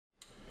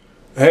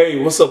Hey,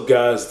 what's up,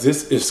 guys?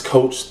 This is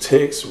Coach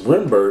Tex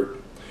Renberg,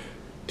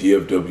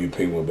 DFW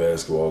Penguin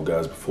Basketball.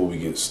 Guys, before we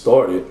get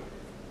started,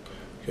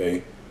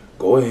 okay,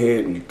 go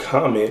ahead and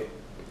comment,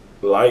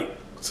 like,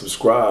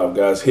 subscribe.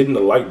 Guys, hitting the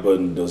like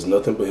button does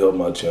nothing but help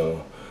my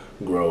channel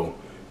grow.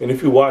 And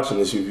if you're watching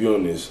this, you're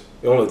viewing this,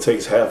 it only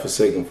takes half a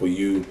second for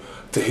you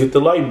to hit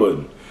the like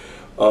button.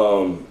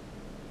 I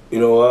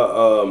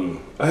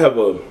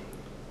have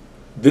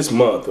this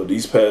month or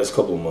these past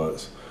couple of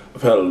months,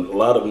 I've had a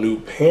lot of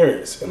new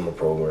parents in my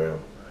program,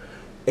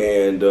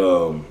 and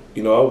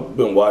I've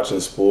been watching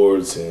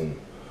sports and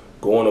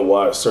going to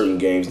watch certain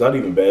games, not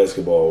even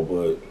basketball,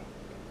 but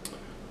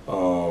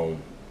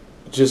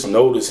just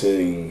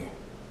noticing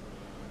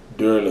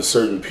during a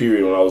certain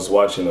period when I was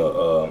watching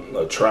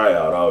a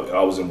tryout.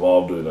 I was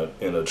involved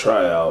in a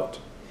tryout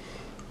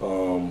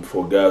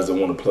for guys that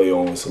want to play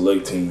on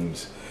select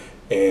teams,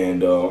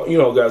 and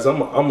guys,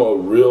 I'm a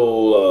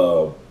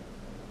real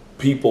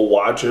people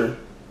watcher.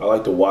 I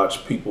like to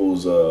watch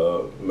people's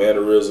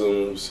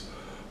mannerisms,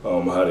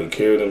 how they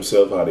carry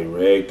themselves, how they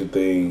react to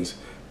things,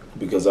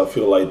 because I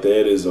feel like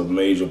that is a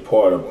major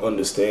part of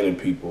understanding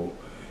people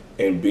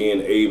and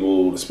being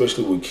able,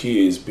 especially with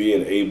kids,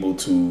 being able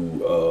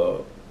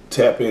to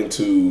tap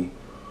into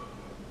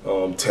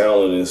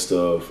talent and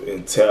stuff,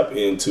 and tap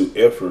into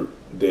effort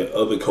that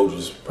other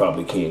coaches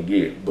probably can't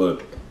get.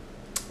 But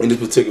in this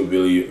particular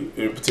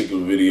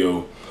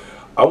video,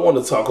 I want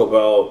to talk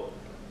about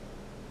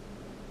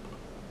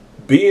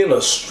being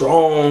a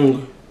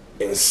strong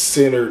and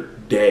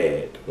centered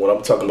dad. What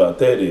I'm talking about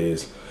that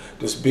is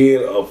just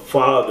being a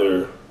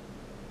father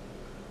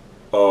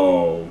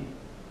or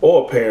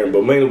a parent,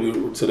 but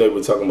mainly today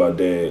we're talking about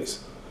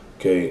dads.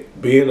 Okay,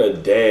 being a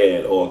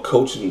dad or a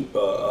coaching,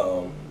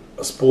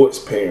 a sports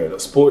parent, a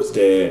sports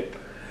dad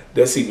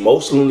that's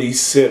emotionally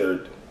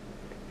centered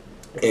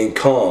and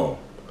calm.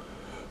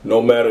 No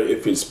matter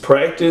if it's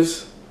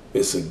practice,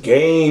 it's a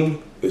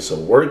game, it's a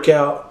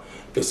workout,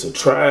 it's a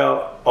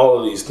tryout, all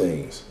of these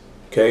things.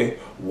 Okay,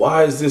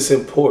 why is this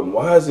important?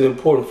 Why is it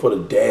important for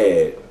the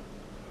dad,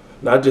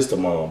 not just the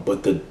mom,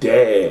 but the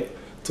dad,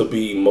 to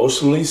be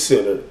emotionally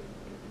centered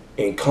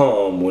and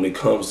calm when it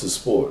comes to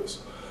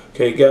sports?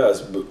 Okay,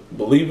 guys,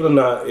 believe it or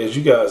not, as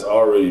you guys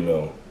already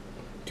know,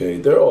 okay,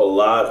 there are a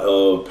lot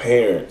of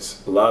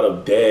parents, a lot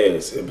of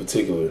dads in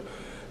particular,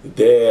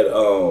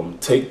 that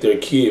take their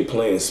kid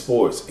playing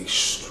sports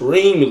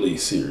extremely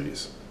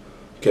serious.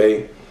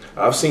 Okay,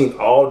 I've seen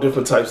all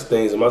different types of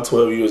things in my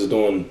 12 years of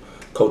doing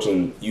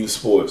coaching youth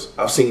sports.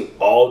 I've seen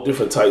all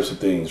different types of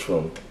things,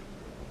 from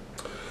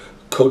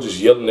coaches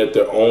yelling at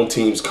their own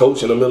team's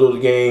coach in the middle of the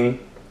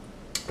game,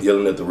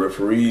 yelling at the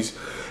referees,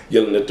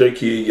 yelling at their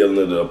kid, yelling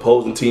at the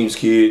opposing team's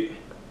kid,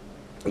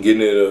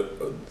 getting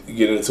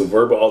into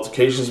verbal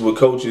altercations with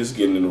coaches,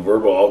 getting into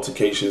verbal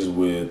altercations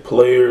with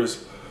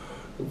players,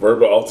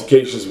 verbal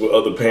altercations with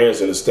other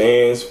parents in the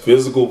stands,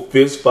 physical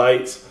fist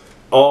fights,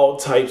 all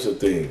types of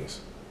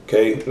things.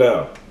 Okay,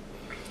 now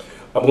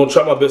I'm gonna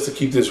try my best to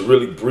keep this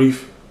really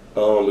brief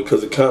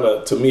because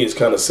to me it's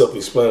kind of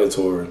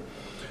self-explanatory.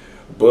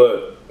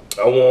 But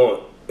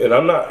and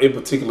I'm not in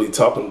particularly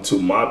talking to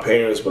my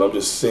parents, but I'm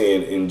just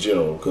saying in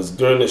general, because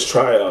during this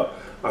tryout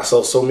I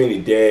saw so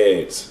many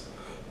dads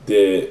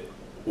that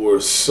were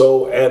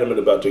so adamant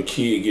about their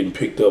kid getting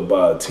picked up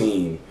by a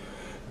team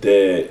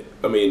that,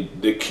 I mean,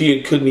 the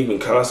kid couldn't even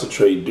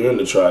concentrate during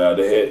the tryout.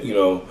 They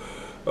had,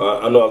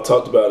 I know I've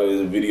talked about it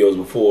in videos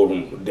before,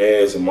 from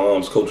dads and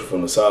moms coaching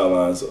from the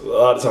sidelines. A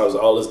lot of times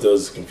all this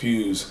does is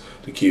confuse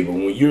the kid. But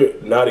when you're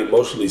not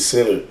emotionally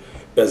centered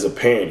as a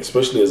parent,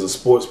 especially as a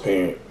sports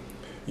parent,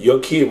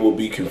 your kid will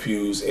be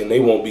confused and they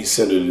won't be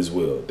centered as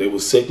well. They will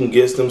second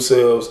guess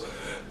themselves.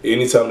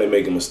 Anytime they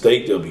make a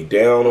mistake, they'll be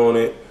down on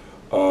it.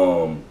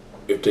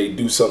 If they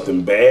do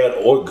something bad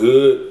or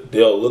good,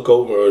 they'll look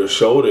over their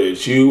shoulder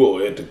at you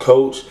or at the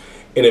coach,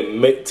 and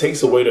it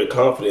takes away their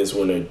confidence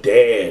when their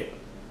dad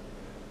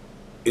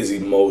is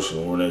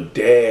emotional, when a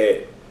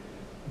dad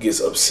gets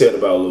upset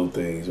about little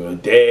things, when a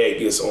dad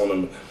gets on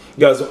them.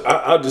 Guys,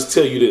 I'll just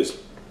tell you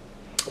this.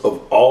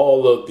 Of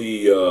all of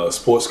the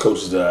sports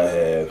coaches that I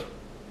have,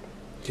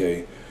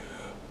 okay,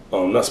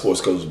 not sports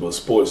coaches, but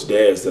sports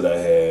dads that I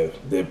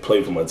have that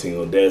play for my team,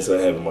 or dads that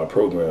I have in my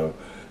program,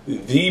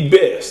 the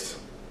best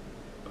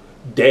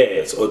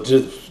dads, or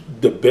just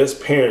the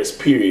best parents,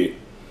 period,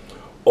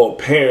 or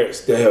parents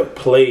that have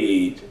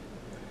played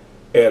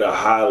at a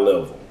high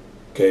level.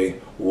 Okay,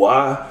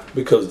 why?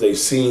 Because they've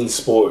seen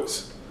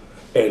sports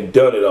and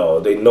done it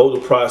all. They know the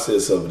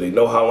process of it. They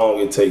know how long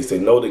it takes. They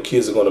know the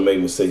kids are going to make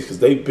mistakes because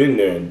they've been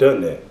there and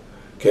done that.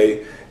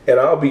 Okay, and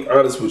I'll be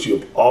honest with you,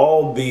 of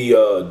all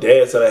the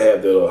dads that I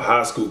have that are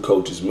high school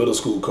coaches, middle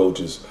school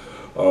coaches,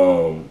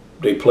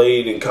 they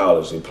played in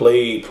college, they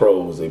played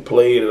pros, they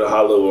played at a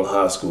high level in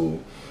high school,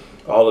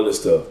 all of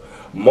this stuff.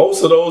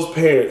 Most of those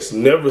parents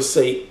never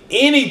say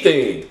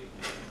anything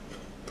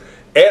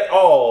at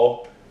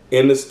all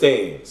in the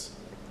stands.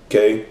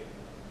 Okay,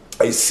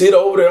 they sit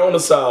over there on the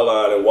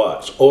sideline and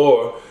watch,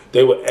 or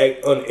they would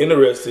act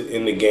uninterested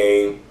in the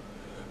game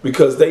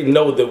because they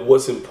know that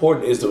what's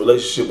important is the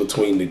relationship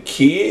between the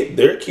kid,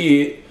 their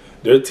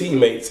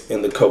teammates,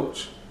 and the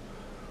coach.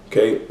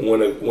 Okay,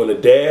 when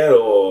a dad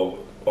or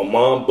a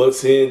mom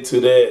butts into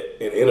that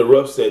and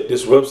interrupts that,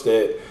 disrupts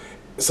that,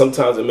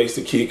 sometimes it makes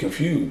the kid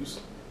confused.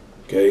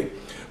 Okay,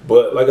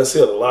 but like I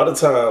said, a lot of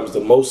times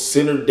the most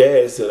centered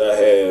dads that I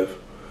have,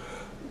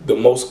 the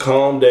most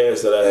calm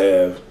dads that I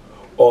have,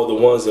 are the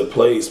ones that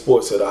play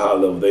sports at a high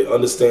level. They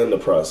understand the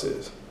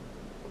process.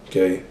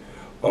 Okay,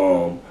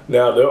 now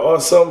there are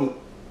some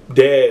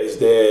dads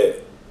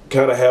that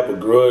kind of have a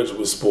grudge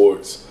with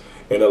sports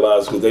in their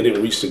lives because they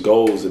didn't reach the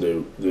goals that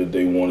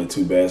they wanted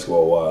to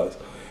basketball-wise.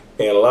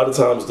 And a lot of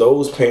times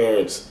those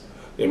parents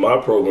in my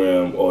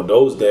program, or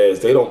those dads,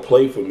 they don't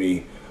play for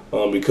me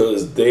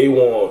because they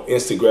want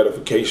instant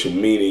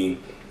gratification,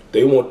 meaning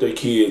they want their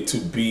kid to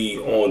be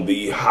on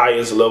the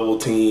highest level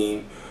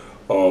team,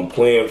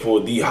 playing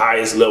for the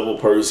highest level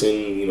person,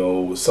 you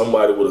know,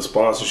 somebody with a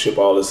sponsorship,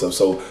 all this stuff.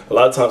 So a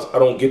lot of times I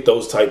don't get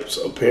those types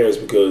of parents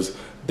because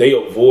they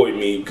avoid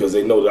me because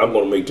they know that I'm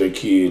going to make their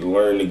kid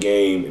learn the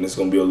game, and it's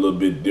going to be a little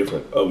bit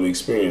different of an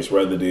experience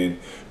rather than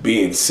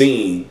being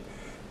seen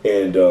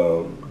and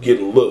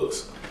getting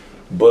looks.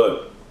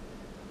 But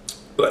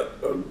like,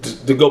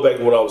 to go back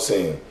to what I was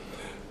saying,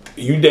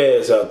 you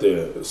dads out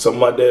there, some of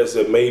my dads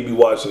that may be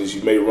watching this,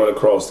 you may run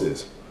across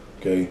this,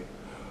 okay?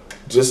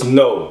 Just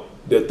know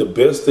that the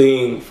best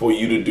thing for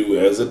you to do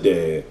as a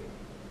dad,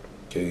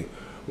 okay,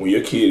 when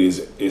your kid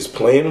is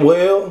playing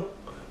well,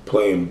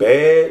 playing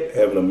bad,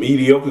 having a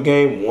mediocre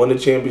game, won the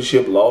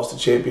championship, lost the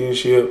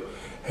championship,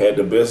 had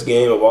the best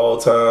game of all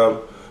time,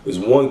 is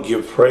one,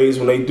 give praise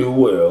when they do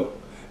well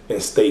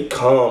and stay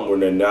calm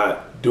when they're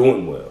not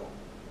doing well.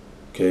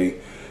 Okay,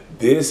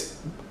 this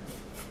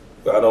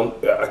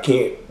don't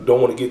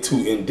want to get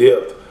too in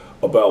depth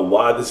about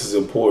why this is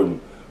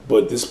important,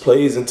 but this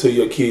plays into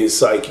your kid's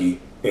psyche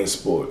in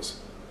sports.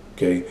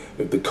 Okay,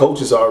 if the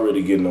coach is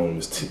already getting on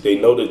this, they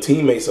know the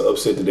teammates are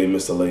upset that they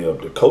missed a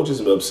layup. The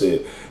coaches are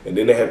upset, and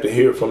then they have to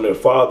hear it from their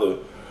father,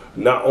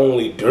 not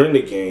only during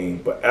the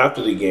game, but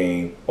after the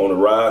game, on the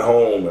ride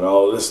home and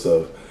all this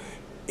stuff.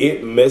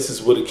 It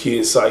messes with a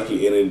kid's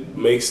psyche, and it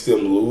makes them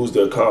lose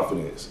their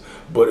confidence.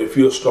 But if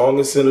you're a strong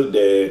and centered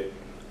dad,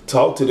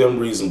 talk to them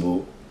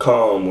reasonable,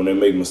 calm when they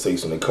make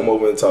mistakes, when they come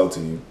over and talk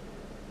to you.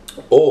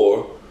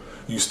 Or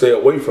you stay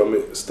away from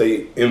it,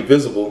 stay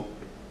invisible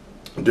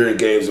during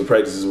games and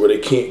practices where they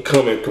can't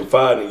come and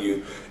confide in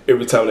you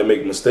every time they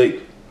make a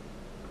mistake.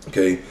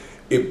 Okay,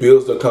 it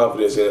builds their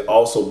confidence, and it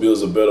also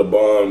builds a better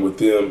bond with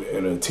them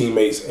and their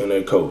teammates and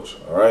their coach.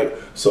 All right,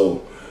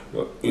 so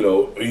you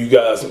know, you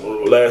guys,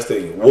 last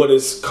thing, what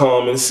is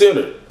calm and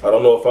centered? I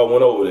don't know if I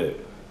went over that.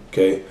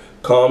 Okay,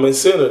 calm and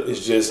centered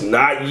is just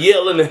not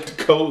yelling at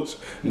the coach,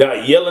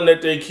 not yelling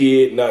at their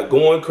kid, not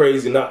going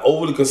crazy, not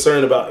overly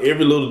concerned about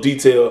every little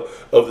detail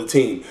of the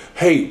team.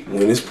 Hey,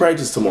 when is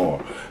practice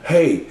tomorrow?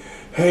 Hey,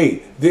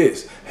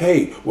 this.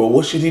 Hey, well,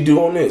 what should he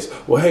do on this?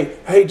 Well,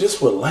 hey,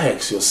 just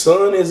relax. Your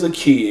son is a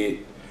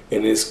kid,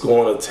 and it's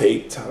going to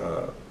take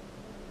time.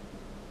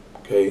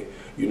 Okay?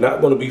 You're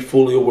not going to be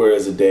fully aware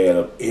as a dad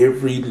of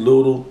every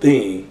little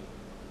thing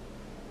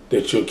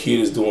that your kid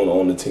is doing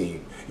on the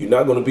team. You're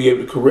not going to be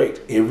able to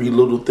correct every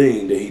little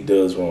thing that he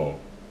does wrong.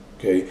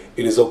 Okay?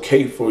 It is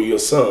okay for your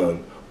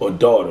son or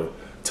daughter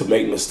to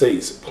make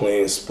mistakes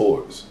playing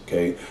sports.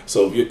 Okay?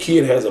 So if your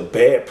kid has a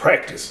bad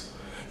practice,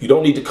 you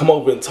don't need to come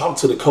over and talk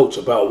to the coach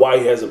about why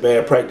he has a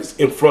bad practice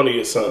in front of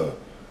your son.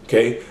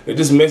 Okay? It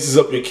just messes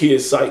up your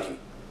kid's psyche.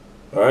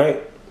 All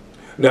right?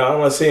 Now, I'm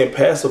not saying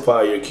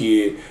pacify your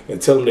kid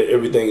and tell them that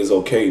everything is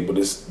okay, but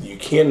you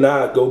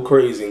cannot go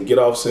crazy and get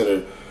off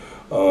center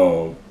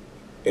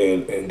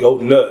and go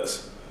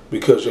nuts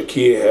because your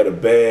kid had a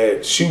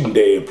bad shooting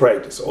day at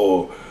practice,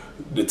 or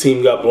the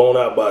team got blown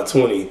out by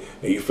 20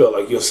 and you felt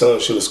like your son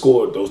should have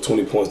scored those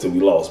 20 points that we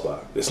lost by.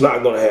 It's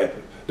not going to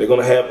happen. They're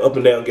going to have up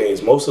and down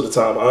games. Most of the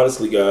time,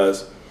 honestly,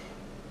 guys,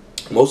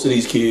 most of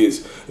these kids,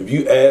 if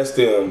you ask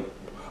them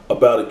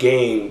about a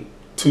game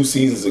 2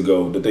 seasons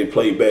ago that they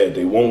played bad,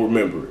 they won't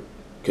remember it.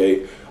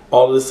 Okay?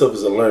 All of this stuff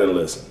is a learning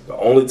lesson. The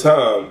only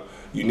time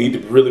you need to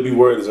really be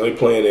worried is when they're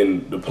playing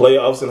in the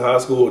playoffs in high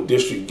school or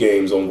district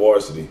games on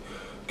varsity.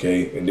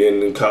 Okay? And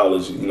then in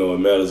college, you know, it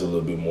matters a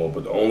little bit more.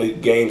 But the only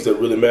games that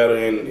really matter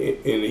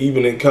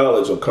even in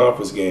college are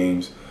conference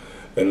games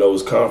and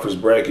those conference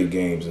bracket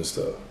games and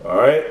stuff. All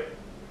right?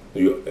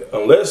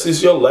 Unless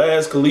it's your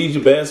last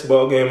collegiate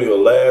basketball game, or your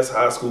last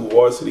high school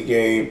varsity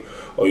game,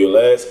 or your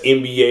last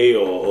NBA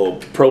or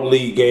pro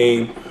league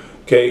game,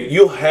 okay,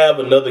 you'll have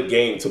another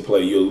game to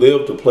play. You'll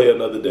live to play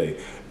another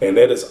day. And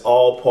that is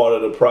all part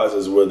of the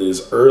process, whether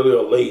it's early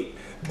or late,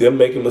 them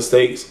making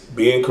mistakes,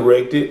 being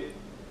corrected,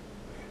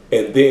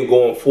 and then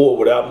going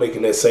forward without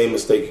making that same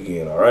mistake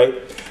again, all right?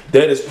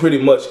 That is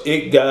pretty much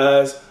it,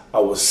 guys.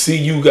 I will see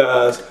you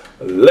guys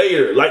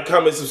later. Like,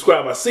 comment,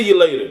 subscribe. I'll see you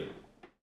later.